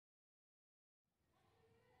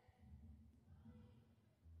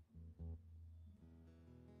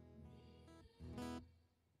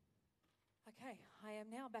Okay, I am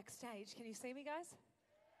now backstage. Can you see me, guys?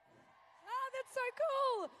 Ah, that's so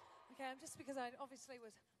cool. Okay, just because I obviously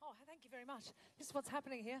was, thank you very much. This is what's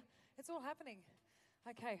happening here. It's all happening.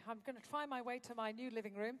 Okay, I'm going to try my way to my new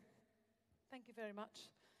living room. Thank you very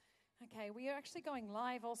much. Okay, we are actually going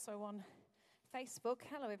live also on Facebook.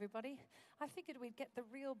 Hello, everybody. I figured we'd get the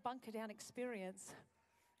real Bunkerdown experience.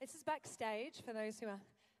 This is backstage for those who are,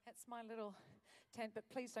 that's my little tent, but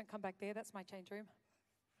please don't come back there. That's my change room.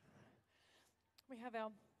 We have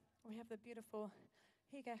the beautiful,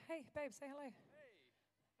 here you go. Hey, babe, say hello. Hey,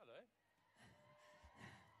 hello.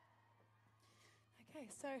 Okay,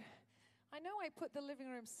 so I know I put the living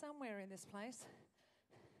room somewhere in this place.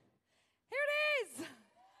 Here it is!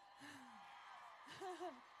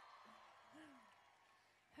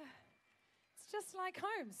 It's just like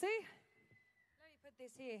home, see? Let me put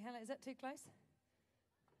this here. Hello, is that too close?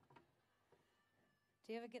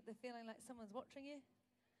 Do you ever get the feeling like someone's watching you?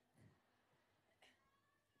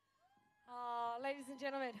 Ladies and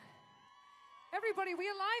gentlemen, everybody, we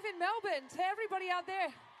are live in Melbourne. To everybody out there.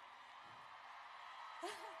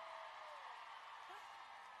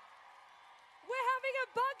 We're having a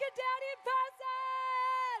Bunkerdown in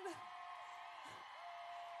person!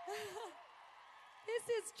 This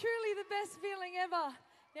is truly the best feeling ever.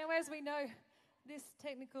 Now, as we know, this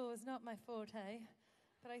technical is not my forte,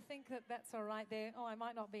 but I think that that's all right there. Oh, I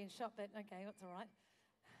might not be in shot, but okay, that's all right.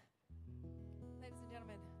 Ladies and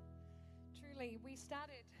gentlemen, truly, we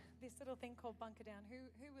started this little thing called Bunkerdown.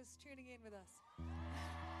 Who was tuning in with us?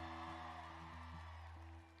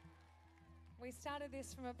 We started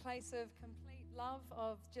this from a place of complete love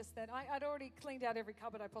of just that. I'd already cleaned out every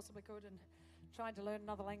cupboard I possibly could and tried to learn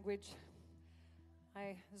another language.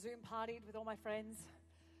 I Zoom partied with all my friends.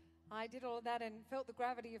 I did all of that and felt the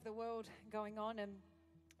gravity of the world going on and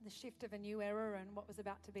the shift of a new era and what was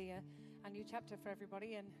about to be a new chapter for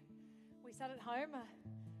everybody. And we sat at home,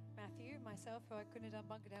 Matthew, myself, who I couldn't have done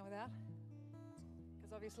Bunkerdown without,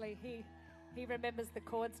 because obviously he remembers the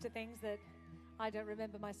chords to things that I don't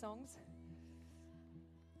remember my songs.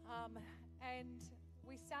 And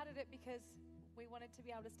we started it because we wanted to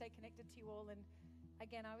be able to stay connected to you all. And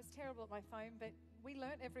again, I was terrible at my phone, but we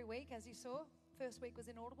learnt every week, as you saw. First week was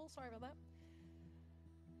inaudible, sorry about that.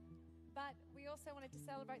 But we also wanted to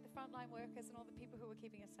celebrate the frontline workers and all the people who were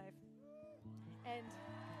keeping us safe. And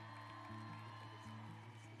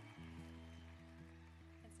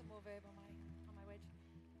some more verb on my wedge.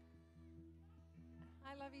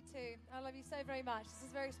 I love you too. I love you so very much. This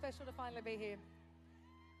is very special to finally be here.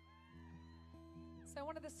 So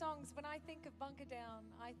one of the songs, when I think of Bunkerdown,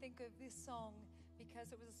 I think of this song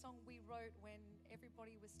because it was a song we wrote when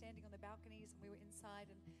everybody was standing on the balconies and we were inside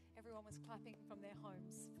and everyone was clapping from their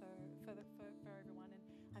homes for everyone. And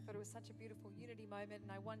I thought it was such a beautiful unity moment,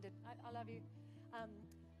 and I wondered, I love you,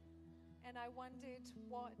 and I wondered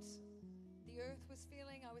what the earth was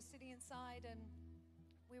feeling. I was sitting inside and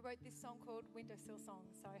we wrote this song called Windowsill Song,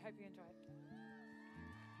 so I hope you enjoy it.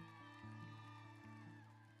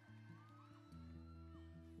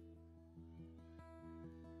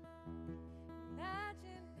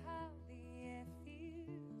 Imagine how the air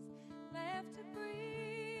feels left to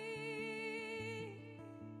breathe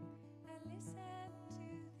and listen to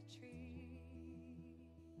the trees.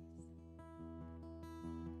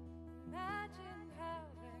 Imagine how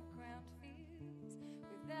the ground feels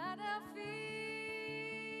without our feet.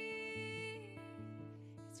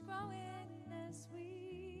 It's growing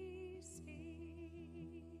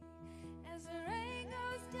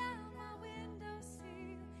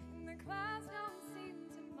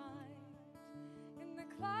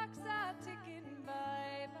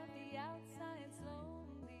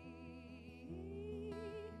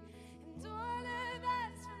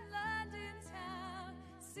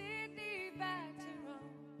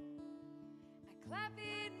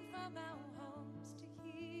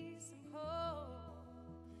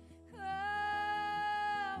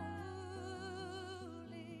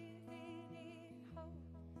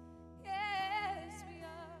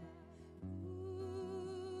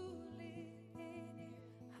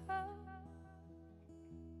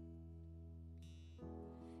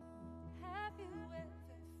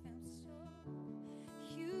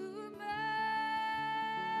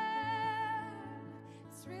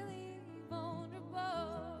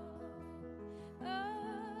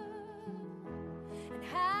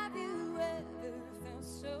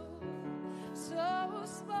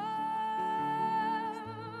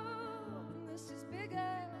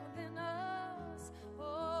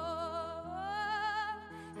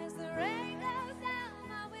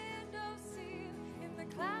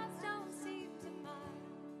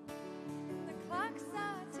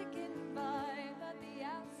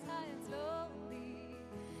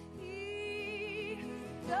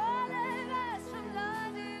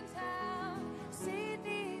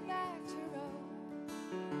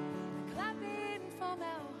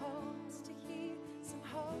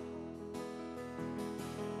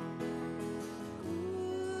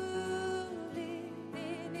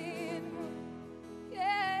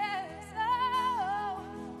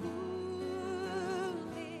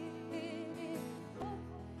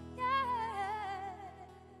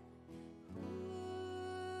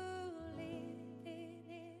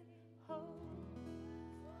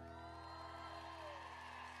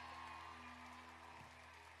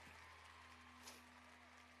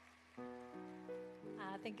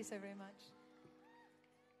Thank you so very much.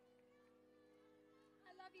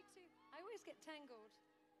 I love you too. I always get tangled.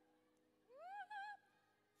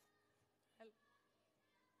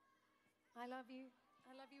 I love you.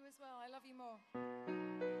 I love you as well. I love you more.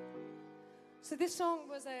 So this song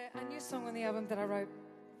was a new song on the album that I wrote,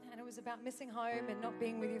 and it was about missing home and not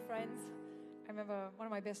being with your friends. I remember one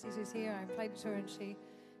of my besties who's here, I played it to her and she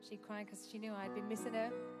cried because she knew I'd been missing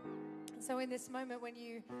her. And so in this moment when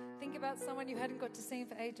you think about someone you hadn't got to see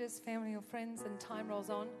for ages, family or friends, and time rolls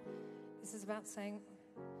on, this is about saying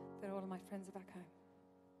that all of my friends are back home.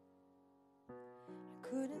 I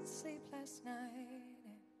couldn't sleep last night.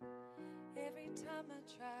 Every time I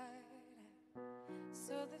tried, I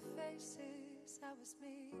saw the faces I was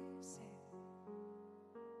missing.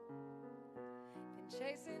 Been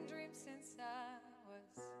chasing dreams since I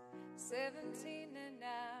was 17 and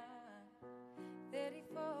now I'm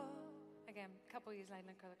 34. Again, a couple of years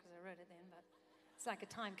later because I wrote it then, but it's like a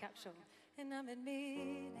time capsule. And I'm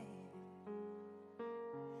admitting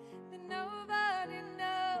that nobody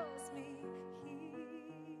knows me.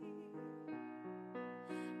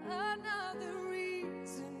 Another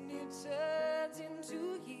reason it turns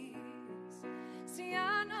into years. See,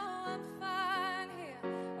 I know I'm fine here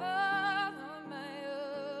all on my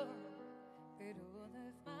own, but all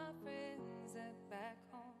of my friends are back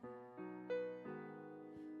home.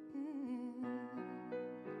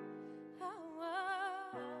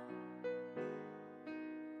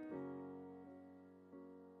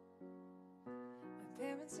 My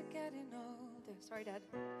parents are getting older. Sorry, Dad.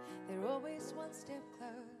 They're always one step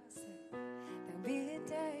closer. There'll be a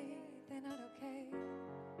day they're not okay.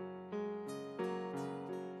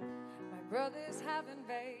 My brother's having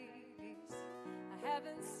babies. I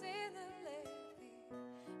haven't seen them lately.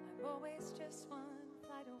 I'm always just one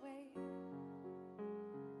flight away.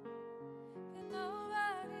 But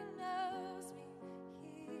nobody knows me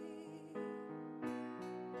here.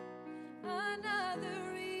 Another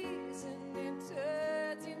reason it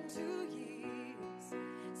turns into years.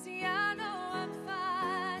 See, I know I'm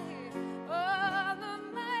fine here all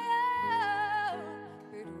on my own,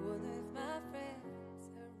 but all of my friends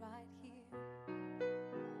are right here.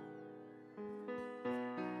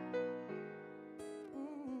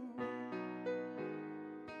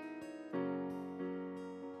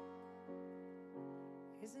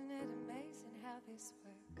 Isn't it amazing how this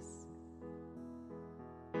works?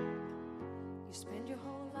 You spend your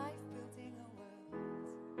whole life building a world,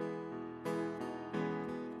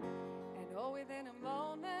 and all within a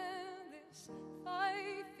moment this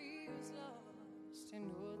life feels lost,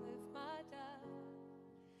 and all of my doubt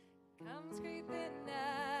comes creeping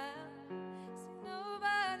now. See,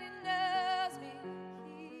 nobody knows me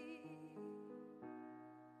here.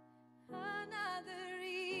 Another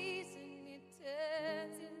reason it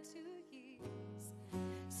turns into years.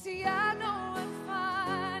 See, I know I'm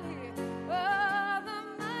fine here all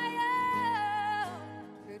on my own,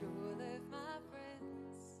 but all of my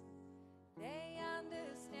friends, they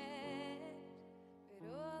understand, but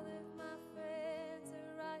all of my friends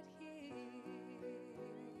are right here.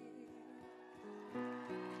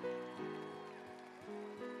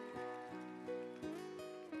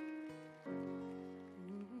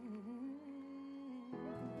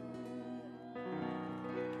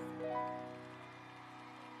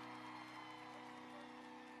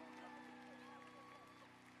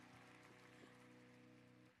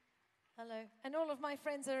 Hello. And all of my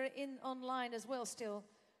friends are in online as well still.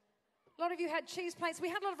 A lot of you had cheese plates. We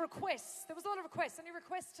had a lot of requests. There was a lot of requests. Any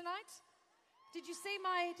requests tonight? Did you see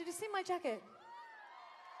my jacket?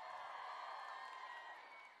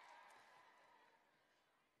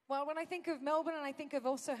 Well, when I think of Melbourne and I think of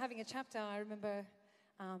also having a chapter, I remember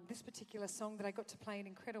this particular song that I got to play an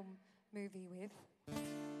incredible movie with.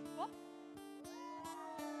 What?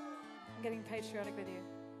 I'm getting patriotic with you.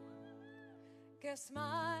 Guess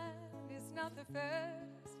mine is not the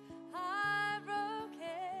first heartbroken.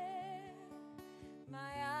 My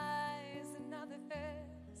eyes are not the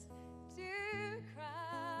first to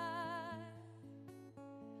cry.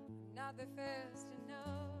 Not the first to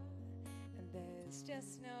know, and there's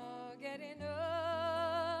just no getting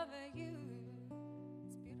over you.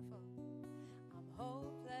 It's beautiful. I'm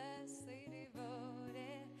hopelessly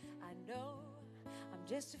devoted. I know I'm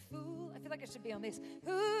just a fool. I feel like I should be on this.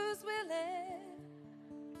 Who's willing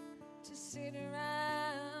to sit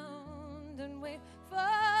around and wait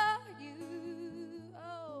for you?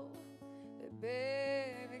 Oh, but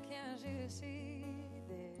baby, can't you see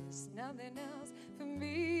there's nothing else for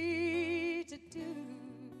me to do?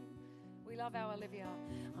 We love our Olivia.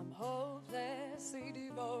 I'm hopelessly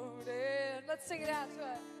devoted. Let's sing it out to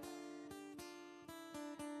her.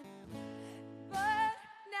 But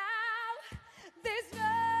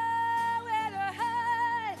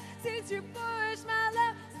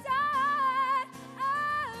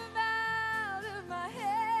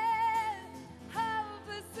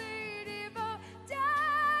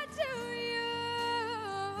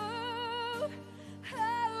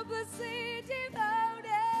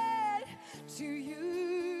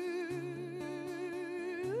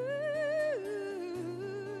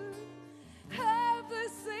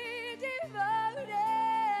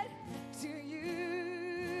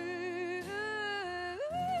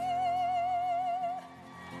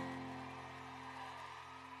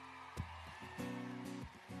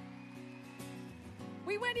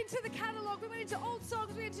We went into the catalogue, we went into old songs,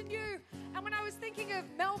 we went into new. And when I was thinking of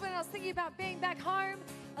Melbourne, I was thinking about being back home.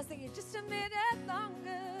 I was thinking, just a minute longer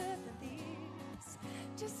than these.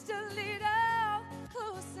 Just a little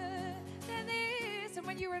closer than this. And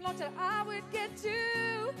when you were in lockdown, I would get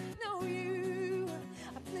to know you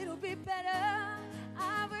a little bit better.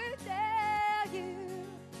 I would tell you,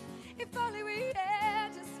 if only we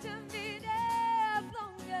had just a minute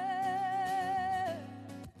longer.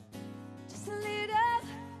 Just a little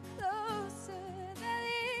closer than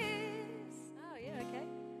this. Oh, yeah, okay.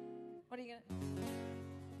 What are you going to...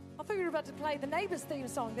 I thought you were about to play the Neighbours theme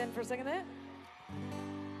song then for a second there.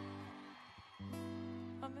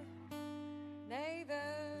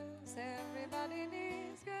 Neighbours, everybody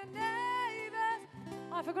needs good neighbours.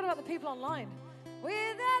 Oh, I forgot about the people online. With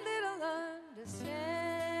a little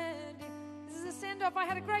understanding. This is a send-off. I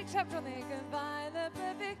had a great chapter on there. You can find the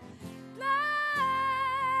perfect place.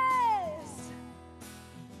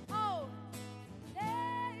 Oh,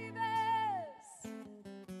 neighbours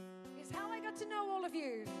is how I got to know all of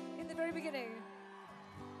you in the very beginning.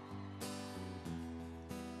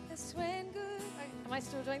 That's when good... Am I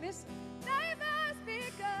still doing this? Neighbours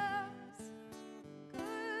becomes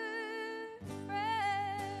good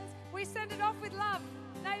friends. We send it off with love.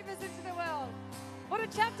 Neighbours into the world. What a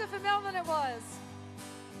chapter for Melbourne it was.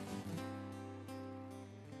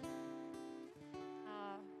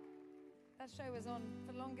 That show was on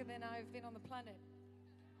for longer than I've been on the planet.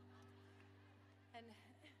 And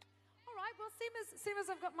all right, well, seeing as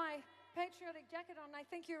I've got my patriotic jacket on, I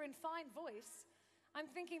think you're in fine voice. I'm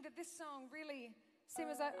thinking that this song really, seeing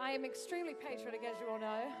as I am extremely patriotic, as you all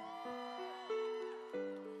know.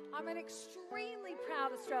 I'm an extremely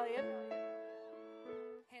proud Australian.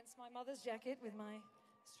 Hence my mother's jacket with my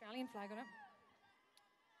Australian flag on it.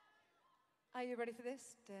 Are you ready for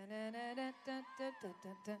this?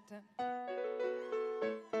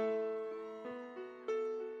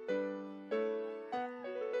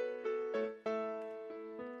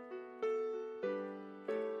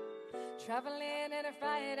 Traveling in a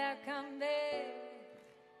fried outcome bed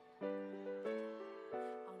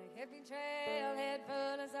on a hippie trailhead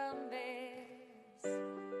full of zombies.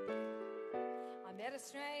 I met a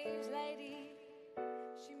strange lady,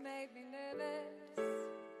 she made me nervous.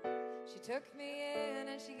 She took me in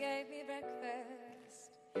and she gave me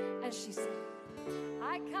breakfast. And she said,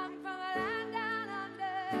 I come from a land down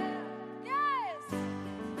under. Yes!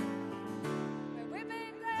 Where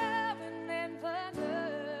women love and men plunder.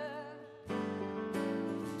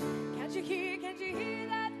 Can't you hear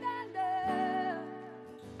that thunder?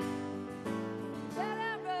 You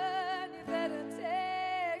better run, you better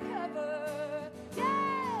take cover.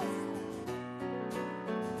 Yes!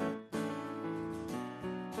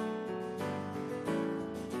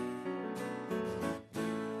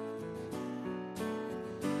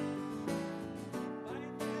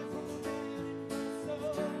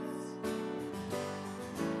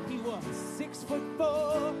 He was 6'4",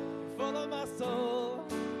 full of muscle.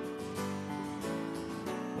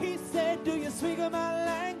 He said, do you speak my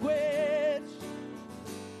language?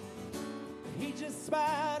 He just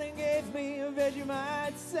smiled and gave me a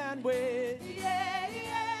Vegemite sandwich. Yeah,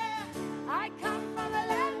 yeah, I come from a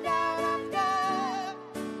land down under.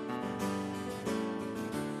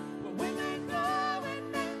 Where women go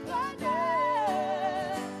and men plunder.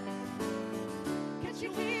 Can't you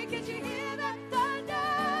hear that thunder?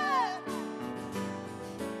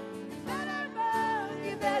 You better run,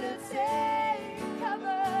 you better take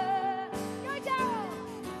cover. Go down.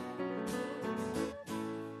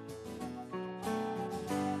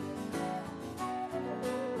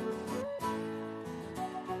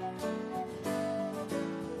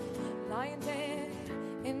 Lying dead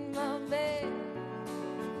in my bed,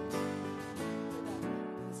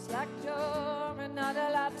 slack jaw and not a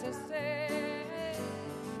lot to say.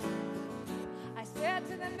 I said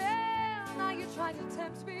to the man, now you try to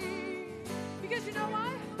tempt me. Because you know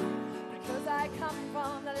why? Because I come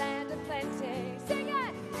from the land of plenty. Sing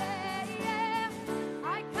it! Yeah, yeah.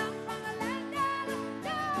 I come from the land down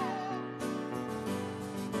under.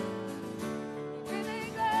 Women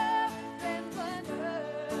love and plunder.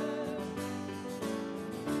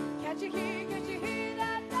 Can't you hear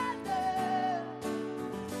that thunder?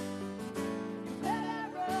 You better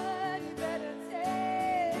run, you better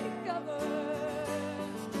take cover.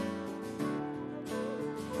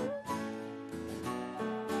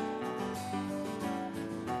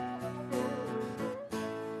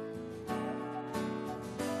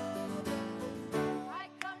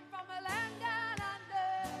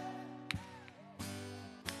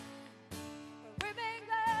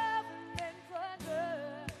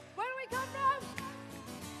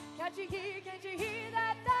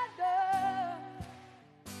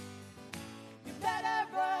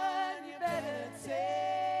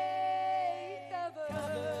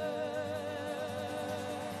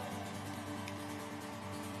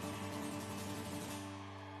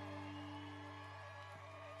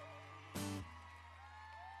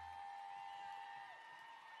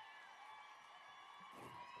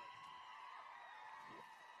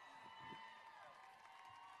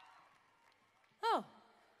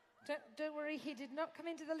 Don't worry, he did not come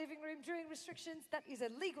into the living room during restrictions. That is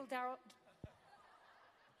illegal, Daryl.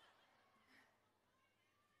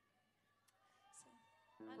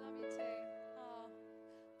 I love you too. Oh,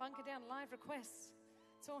 Bunkerdown live requests.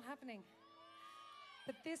 It's all happening.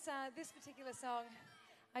 But this particular song,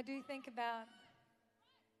 I do think about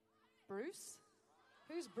Bruce.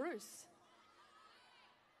 Who's Bruce?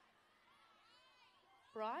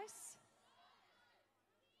 Bryce?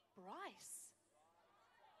 Rise.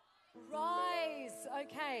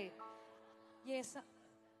 Okay. Yes,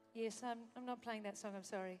 I'm not playing that song, I'm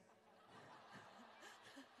sorry.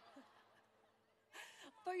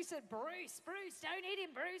 I thought you said Bruce, don't eat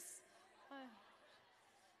him, Bruce.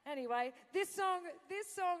 Anyway, this song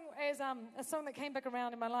is a song that came back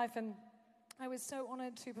around in my life, and I was so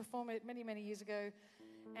honoured to perform it many, many years ago,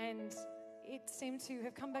 and it seemed to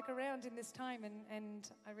have come back around in this time,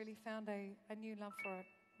 and I really found a new love for it.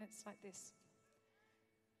 And it's like this.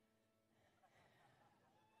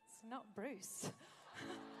 It's not Bruce.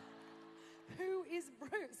 Who is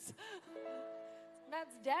Bruce?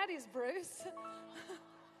 Matt's dad is Bruce.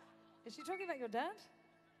 Is she talking about your dad?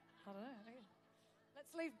 I don't know.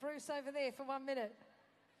 Let's leave Bruce over there for 1 minute.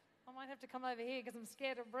 I might have to come over here because I'm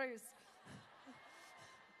scared of Bruce.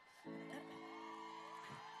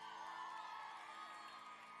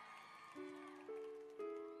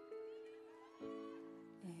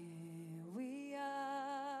 Here we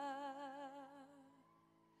are,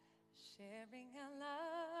 sharing our lives.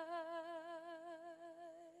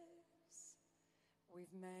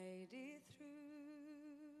 We've made it through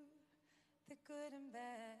the good and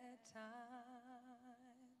bad times,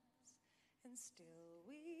 and still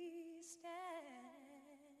we stand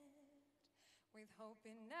with hope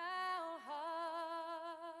in our hearts.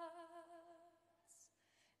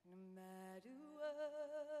 No matter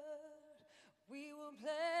what, we will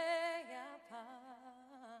play our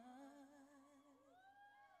part.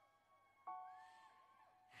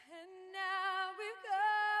 And now we've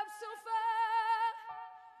come so far,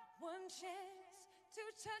 one chance to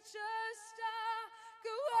touch a star,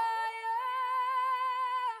 go higher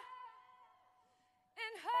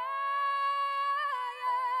and higher.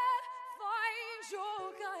 Find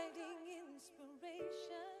your guiding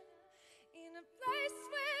inspiration in a place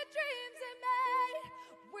where dreams are made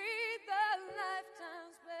with a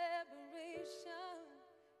lifetime's preparation.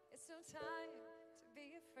 It's no time to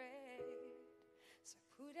be afraid, so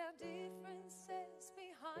put our differences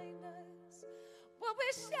behind us while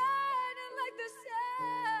we're shining like the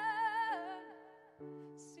sun.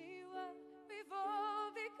 See what we've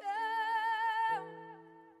all become.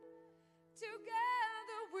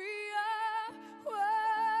 Together we are one.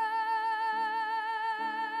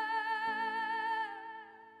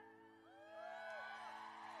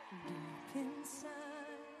 Deep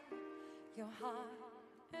inside your heart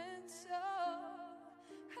and soul,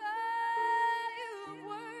 you've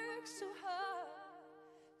worked so hard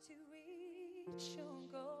to reach your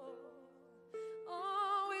goal.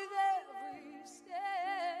 Oh, with every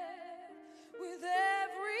step, with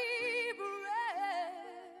every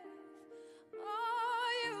breath, oh,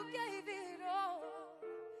 you gave it all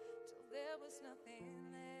till there was nothing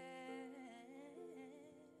left.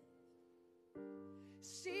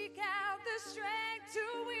 Seek out the strength to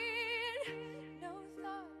win. No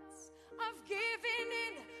thoughts of giving